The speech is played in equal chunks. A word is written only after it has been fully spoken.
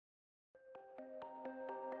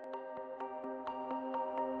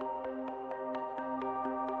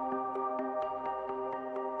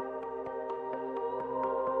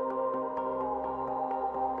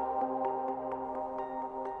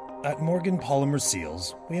At Morgan Polymer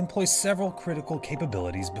Seals, we employ several critical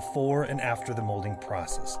capabilities before and after the molding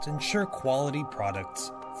process to ensure quality products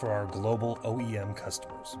for our global OEM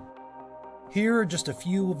customers. Here are just a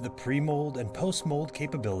few of the pre-mold and post-mold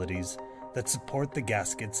capabilities that support the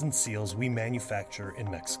gaskets and seals we manufacture in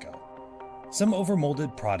Mexico. Some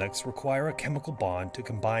overmolded products require a chemical bond to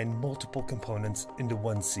combine multiple components into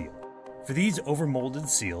one seal. For these overmolded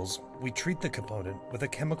seals, we treat the component with a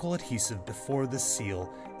chemical adhesive before the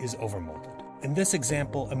seal is overmolded. In this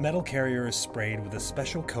example, a metal carrier is sprayed with a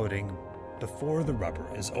special coating before the rubber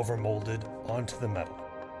is overmolded onto the metal.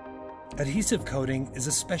 Adhesive coating is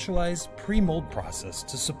a specialized pre-mold process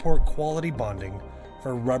to support quality bonding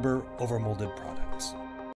for rubber overmolded products.